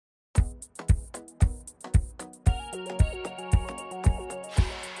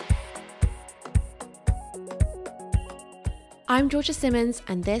I'm Georgia Symonds,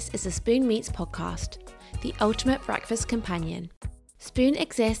 and this is the Spoon Meets podcast, the ultimate breakfast companion. Spoon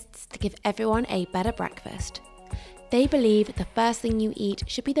exists to give everyone a better breakfast. They believe the first thing you eat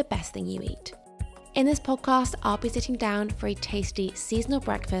should be the best thing you eat. In this podcast, I'll be sitting down for a tasty seasonal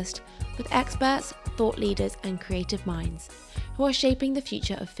breakfast with experts, thought leaders, and creative minds who are shaping the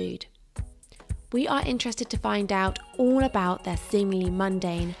future of food. We are interested to find out all about their seemingly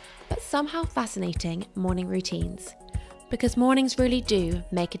mundane, but somehow fascinating morning routines. Because mornings really do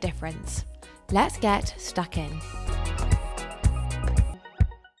make a difference. Let's get stuck in.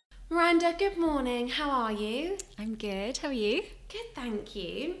 Miranda, good morning. How are you? I'm good. How are you? Good, thank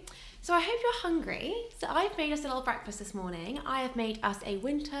you. So I hope you're hungry. So I've made us a little breakfast this morning. I have made us a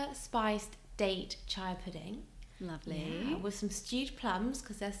winter spiced date chai pudding. Lovely. Yeah, with some stewed plums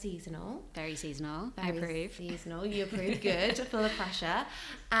because they're seasonal. Very seasonal. I approve. Seasonal. You approve. Good. Feel the pressure.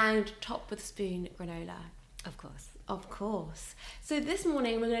 And topped with spoon granola. Of course. Of course. So this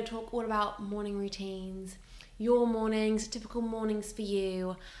morning we're going to talk all about morning routines, your mornings, typical mornings for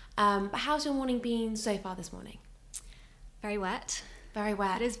you. But how's your morning been so far this morning? Very wet. Very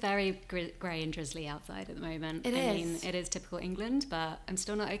wet. It is very grey and drizzly outside at the moment. It is. I mean, it is typical England, but I'm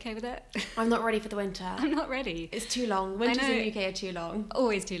still not okay with it. I'm not ready for the winter. I'm not ready. It's too long. Winters in the UK are too long.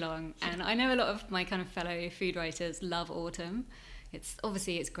 Always too long. And I know a lot of my kind of fellow food writers love autumn. It's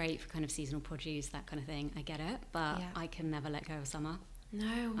great for kind of seasonal produce, that kind of thing. I get it, but yeah. I can never let go of summer.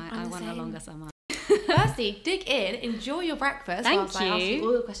 No, I want a longer summer. Firstly, dig in, enjoy your breakfast. Thank you. I ask you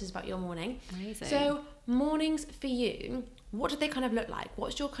all the questions about your morning. Amazing. So, mornings for you, what do they kind of look like?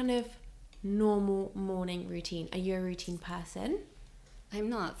 What's your kind of normal morning routine? Are you a routine person? I'm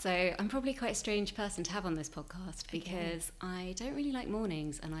not. So I'm probably quite a strange person to have on this podcast because I don't really like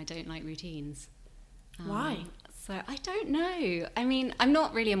mornings and I don't like routines. Why? So I don't know. I mean, I'm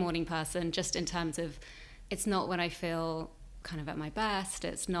not really a morning person, just in terms of it's not when I feel kind of at my best.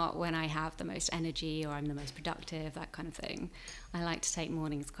 It's not when I have the most energy or I'm the most productive, that kind of thing. I like to take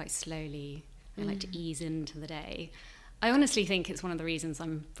mornings quite slowly. I like to ease into the day. I honestly think it's one of the reasons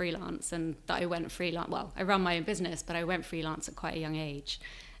I'm freelance and that I went freelance. Well, I run my own business, but I went freelance at quite a young age.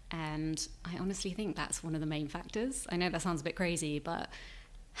 And I honestly think that's one of the main factors. I know that sounds a bit crazy, but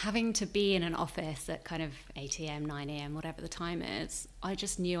having to be in an office at kind of 8 a.m, 9 a.m, whatever the time is, I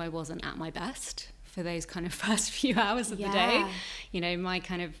just knew I wasn't at my best for those kind of first few hours of the day. You know, my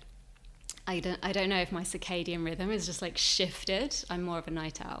kind of, I don't know if my circadian rhythm is just like shifted. I'm more of a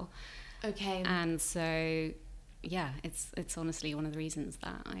night owl. Okay. And so, yeah, it's honestly one of the reasons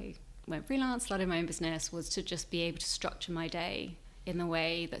that I went freelance, started my own business, was to just be able to structure my day in the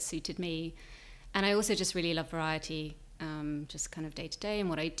way that suited me. And I also just really love variety. Just kind of day to day and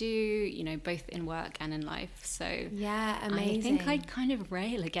what I do, you know, both in work and in life. So yeah, amazing. I think I kind of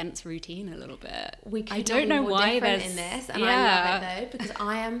rail against routine a little bit. I don't know why there's in this, and I love it though because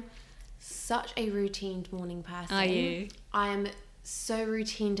I am such a routined morning person. Are you? I am so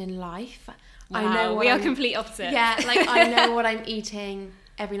routined in life. Wow, I know we are complete opposite. Yeah, like I know what I'm eating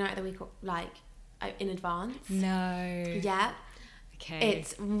every night of the week, like in advance. No. Yeah. Okay.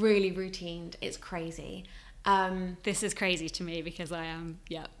 It's really routined. It's crazy. This is crazy to me because I am,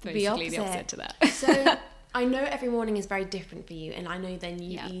 basically the opposite to that. So I know every morning is very different for you, and I know then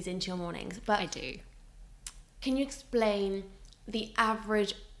you ease into your mornings, but I do. Can you explain the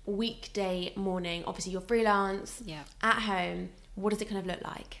average weekday morning? Obviously you're freelance, at home, what does it kind of look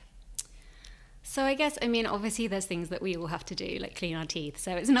like? So I guess, I mean, obviously there's things that we all have to do, like clean our teeth,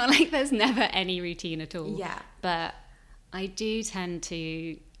 so it's not like there's never any routine at all. Yeah. But I do tend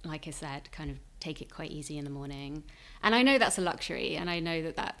to, like I said, kind of take it quite easy in the morning. And I know that's a luxury, and I know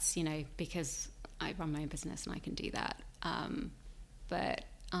that that's, you know, because I run my own business and I can do that. But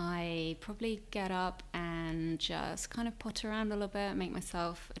I probably get up and just kind of potter around a little bit, make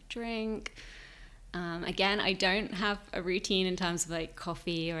myself a drink. Again, I don't have a routine in terms of like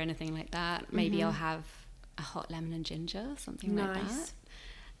coffee or anything like that. Maybe I'll have a hot lemon and ginger, something like that.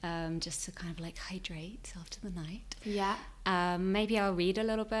 Just to kind of like hydrate after the night. Yeah. Maybe I'll read a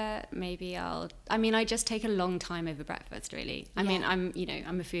little bit. I just take a long time over breakfast, really. I mean,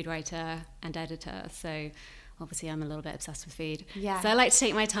 I'm a food writer and editor, so obviously I'm a little bit obsessed with food. Yeah. So I like to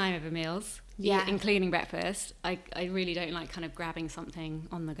take my time over meals, yeah, including breakfast. I really don't like kind of grabbing something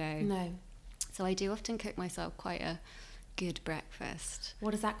on the go. No. So I do often cook myself quite a good breakfast.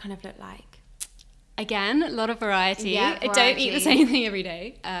 What does that kind of look like? Again, a lot of variety. Yeah, I don't eat the same thing every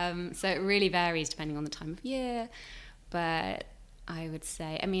day. So it really varies depending on the time of year. But I would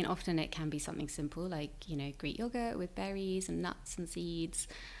say, I mean, often it can be something simple like, you know, Greek yogurt with berries and nuts and seeds,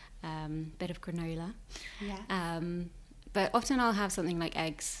 bit of granola. Yeah. But often I'll have something like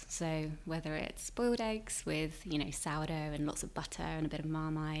eggs. So whether it's boiled eggs with, sourdough and lots of butter and a bit of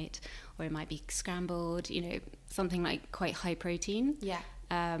Marmite, or it might be scrambled, something like quite high protein. Yeah.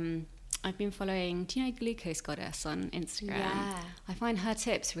 I've been following, do you know Glucose Goddess on Instagram? Yeah. I find her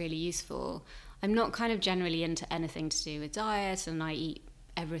tips really useful. I'm not kind of generally into anything to do with diet, and I eat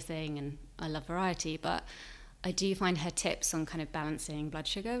everything and I love variety, but I do find her tips on kind of balancing blood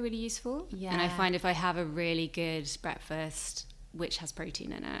sugar really useful. Yeah. And I find if I have a really good breakfast which has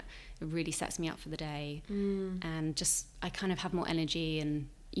protein in it, it really sets me up for the day. And just I kind of have more energy, and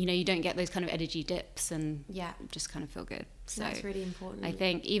you don't get those kind of energy dips, and just kind of feel good. So that's really important. I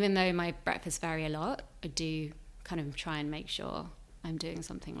think even though my breakfasts vary a lot, I do kind of try and make sure I'm doing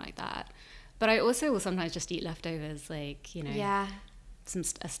something like that. But I also will sometimes just eat leftovers, like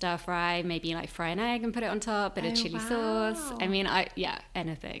a stir fry, maybe like fry an egg and put it on top, bit of chili sauce. I mean,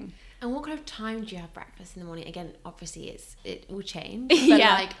 anything. And what kind of time do you have breakfast in the morning? Again, obviously it will change.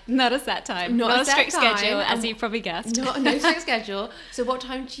 But not a set time. Not a strict schedule, as you probably guessed. No strict schedule. So what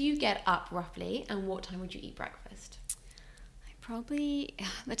time do you get up roughly, and what time would you eat breakfast?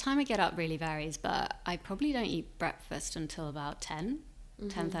 The time I get up really varies, but I probably don't eat breakfast until about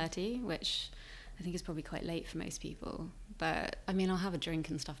 10:30, which I think is probably quite late for most people. But I mean, I'll have a drink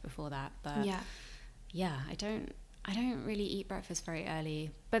and stuff before that. But I don't really eat breakfast very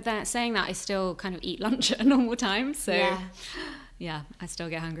early. But then saying that, I still kind of eat lunch at a normal time. So I still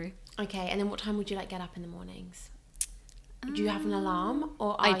get hungry. Okay, and then what time would you get up in the mornings? Do you have an alarm,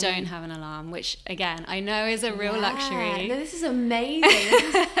 or I don't have an alarm, which again I know is a real luxury. No, this is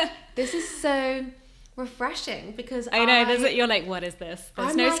amazing. This is so refreshing, because I know you're like, what is this?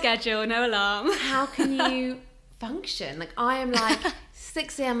 There's no schedule, no alarm. How can you function? I am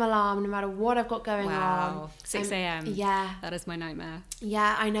 6 a.m. alarm no matter what I've got going on. Wow, 6 a.m. Yeah. That is my nightmare.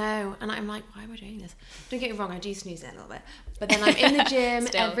 Yeah, I know. And I'm like, why am I doing this? Don't get me wrong, I do snooze it a little bit. But then I'm in the gym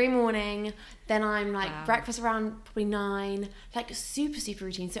every morning. Then I'm breakfast around probably 9. Super, super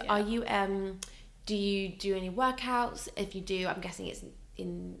routine. So are you, do you do any workouts? If you do, I'm guessing it's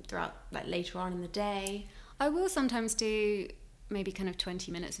throughout later on in the day. I will sometimes do maybe kind of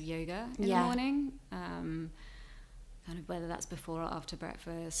 20 minutes of yoga in the morning. Kind of whether that's before or after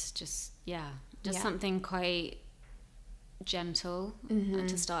breakfast, just something quite gentle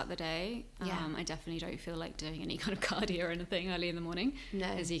to start the day. I definitely don't feel like doing any kind of cardio or anything early in the morning,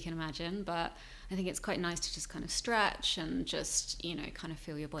 as you can imagine, but I think it's quite nice to just kind of stretch and just kind of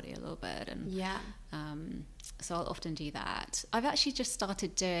feel your body a little bit. And so I'll often do that. I've actually just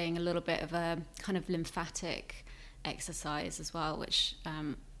started doing a little bit of a kind of lymphatic exercise as well, which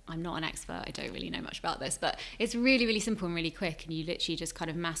I'm not an expert, I don't really know much about this, but it's really, really simple and really quick, and you literally just kind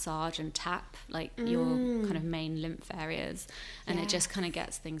of massage and tap your kind of main lymph areas, and it just kind of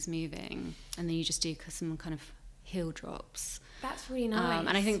gets things moving, and then you just do some kind of heel drops. That's really nice.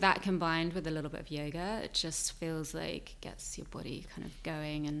 And I think that combined with a little bit of yoga, it just feels like gets your body kind of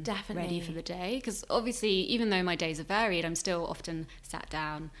going and ready for the day, because obviously even though my days are varied, I'm still often sat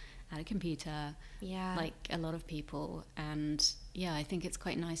down at a computer, like a lot of people, and I think it's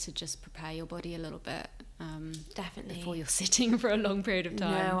quite nice to just prepare your body a little bit before you're sitting for a long period of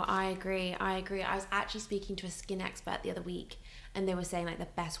time. No, I agree. I was actually speaking to a skin expert the other week, and they were saying the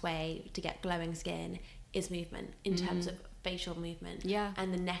best way to get glowing skin is movement, in terms of facial movement,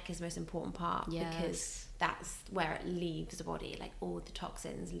 and the neck is the most important part, because that's where it leaves the body, all the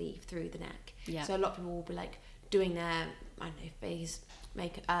toxins leave through the neck. So a lot of people will be doing their face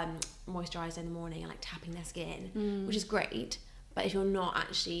moisturizer in the morning and tapping their skin, which is great, but if you're not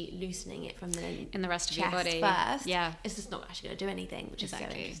actually loosening it from in the rest of your body first, it's just not actually going to do anything, which is so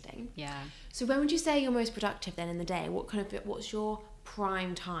interesting. So when would you say you're most productive then in the day? What's your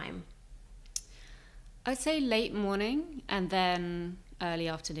prime time? I'd say late morning and then early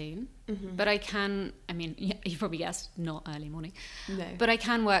afternoon, but you probably guessed, not early morning. No. But I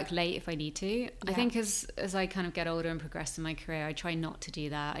can work late if I need to. I think as I kind of get older and progress in my career, I try not to do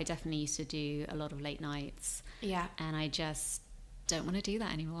that. I definitely used to do a lot of late nights. And I just don't want to do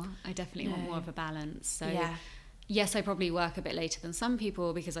that anymore. I definitely want more of a balance. So yes, I probably work a bit later than some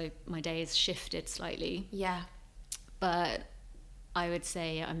people because my day is shifted slightly. But I would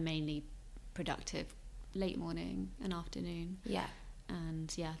say I'm mainly productive late morning and afternoon.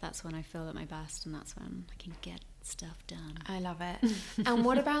 And that's when I feel at my best, and that's when I can get stuff done. I love it. And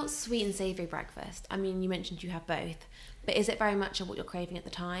what about sweet and savoury breakfast? I mean, you mentioned you have both, but is it very much what you're craving at the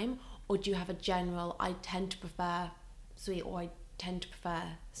time, or do you have a general, I tend to prefer sweet, or I tend to prefer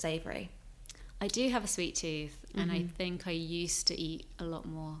savoury? I do have a sweet tooth, and I think I used to eat a lot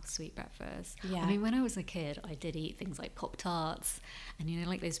more sweet breakfast. I mean, when I was a kid, I did eat things like Pop-Tarts and,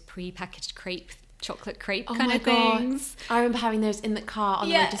 those pre-packaged crepe chocolate crepe Oh kind my of God. things. I remember having those in the car on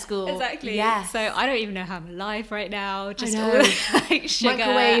the way to school. Exactly. Yeah. So I don't even know how I'm alive right now. Just know. all like sugar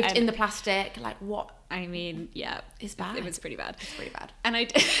Microwaved in the plastic. Like, what? I mean, yeah, It's bad. It was pretty bad. It's pretty bad. And I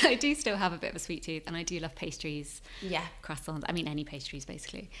do still have a bit of a sweet tooth, and I do love pastries. Yeah. Croissants. I mean, any pastries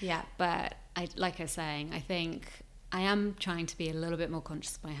basically. Yeah. But like I was saying, I think I am trying to be a little bit more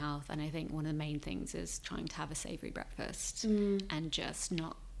conscious of my health, and I think one of the main things is trying to have a savoury breakfast and just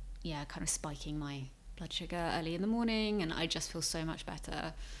not, kind of spiking my blood sugar early in the morning, and I just feel so much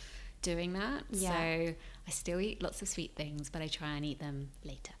better doing that. Yeah. So I still eat lots of sweet things, but I try and eat them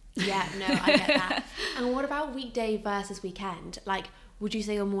later. Yeah, no, I get that. And what about weekday versus weekend? Like, would you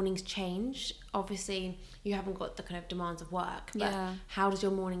say your mornings change? Obviously, you haven't got the kind of demands of work, but how does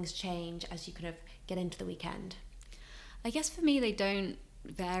your mornings change as you kind of get into the weekend? I guess for me, they don't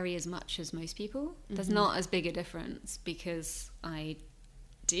vary as much as most people. There's not as big a difference because I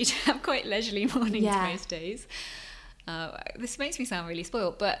do have quite leisurely mornings most days. This makes me sound really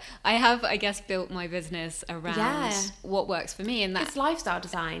spoiled, but I have, I guess, built my business around what works for me, and that's lifestyle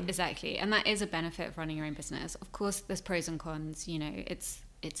design. Exactly, and that is a benefit of running your own business. Of course, there's pros and cons.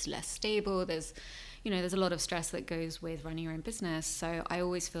 It's less stable. There's a lot of stress that goes with running your own business. So I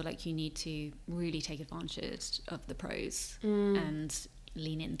always feel like you need to really take advantage of the pros and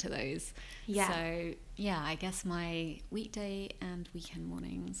lean into those. Yeah. So I guess my weekday and weekend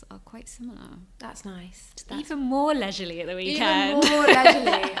mornings are quite similar. That's nice. Even more leisurely at the weekend. Even more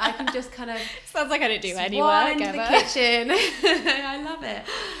leisurely. I can just kind of sounds like I don't do any work into ever. the kitchen. I love it.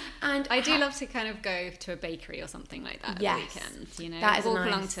 And I do love to kind of go to a bakery or something like that at the weekend. That is walk nice.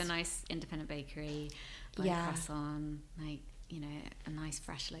 along to a nice independent bakery, like croissant, like a nice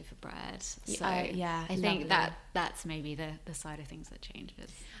fresh loaf of bread. So I think that's maybe the side of things that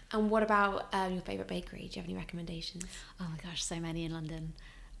changes. And what about your favourite bakery? Do you have any recommendations? Oh my gosh, so many in London.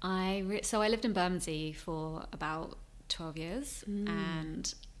 So I lived in Bermondsey for about 12 years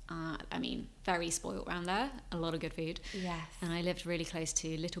and I mean, very spoiled around there. A lot of good food. Yes. And I lived really close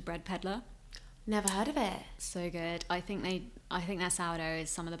to Little Bread Peddler. Never heard of it. So good. I think their sourdough is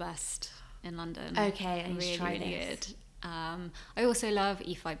some of the best in London. Okay, I need really, to try really this. good. I also love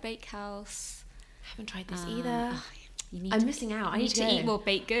E5 Bakehouse. Haven't tried this either. I'm missing out. I need to eat more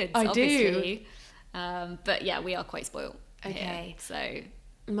baked goods. I obviously. But yeah, we are quite spoiled. Okay. Here,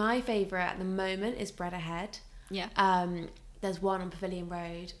 so my favourite at the moment is Bread Ahead. Yeah. There's one on Pavilion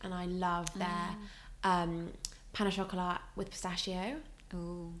Road, and I love their pain au chocolat with pistachio.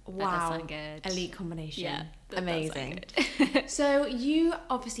 Oh, wow! That does sound good. Elite combination. Yeah, amazing. So you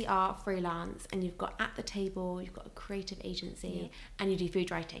obviously are freelance, and you've got At the Table, you've got a creative agency, and you do food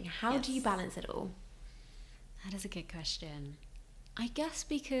writing. How do you balance it all? That is a good question. I guess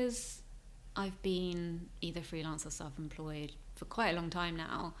because I've been either freelance or self-employed for quite a long time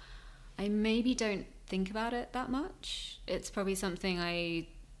now, I maybe don't think about it that much. It's probably something I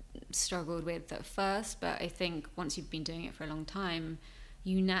struggled with at first, but I think once you've been doing it for a long time,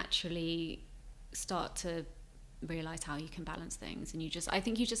 you naturally start to realize how you can balance things, and I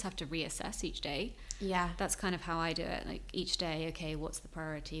think you just have to reassess each day. Yeah, that's kind of how I do it. Like each day, okay, what's the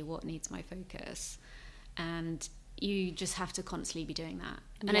priority? What needs my focus? And you just have to constantly be doing that.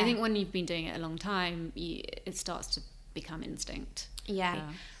 And I think when you've been doing it a long time, it starts to become instinct. Yeah.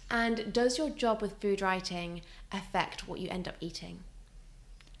 And does your job with food writing affect what you end up eating?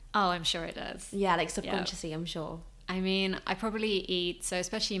 Oh, I'm sure it does. Yeah, like subconsciously, I'm sure. I mean, I probably eat, so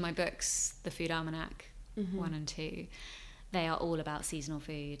especially my books, The Food Almanac 1 and 2, they are all about seasonal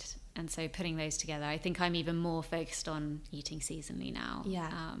food. And so putting those together, I think I'm even more focused on eating seasonally now. Yeah.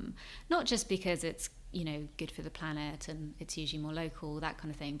 Not just because it's, good for the planet and it's usually more local, that kind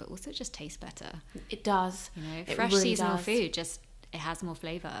of thing, but also it just tastes better. It does. Fresh really seasonal food, it has more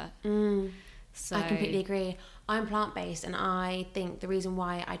flavour. So I completely agree. I'm plant-based, and I think the reason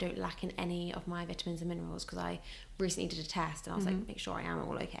why I don't lack in any of my vitamins and minerals, because I recently did a test and I was like, make sure I am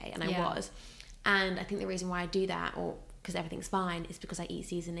all okay, and I was. And I think the reason why I do that, or because everything's fine, is because I eat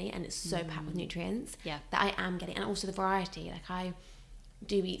seasonally and it's so packed with nutrients that I am getting, and also the variety. Like I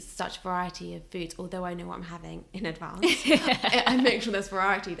do eat such a variety of foods, although I know what I'm having in advance. I make sure there's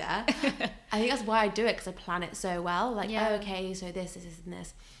variety there. I think that's why I do it, because I plan it so well. Like, oh, okay, so this, and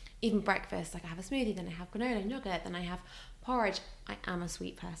this. Even breakfast, like I have a smoothie, then I have granola and yogurt, then I have porridge. I am a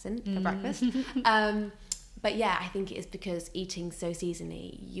sweet person for breakfast. But yeah, I think it is because eating so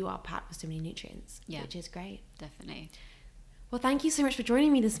seasonally, you are packed with so many nutrients, which is great. Definitely. Well, thank you so much for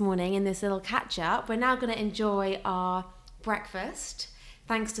joining me this morning in this little catch up. We're now going to enjoy our breakfast.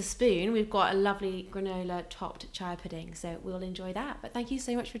 Thanks to Spoon, we've got a lovely granola topped chai pudding, so we'll enjoy that. But thank you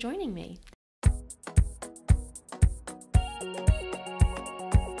so much for joining me.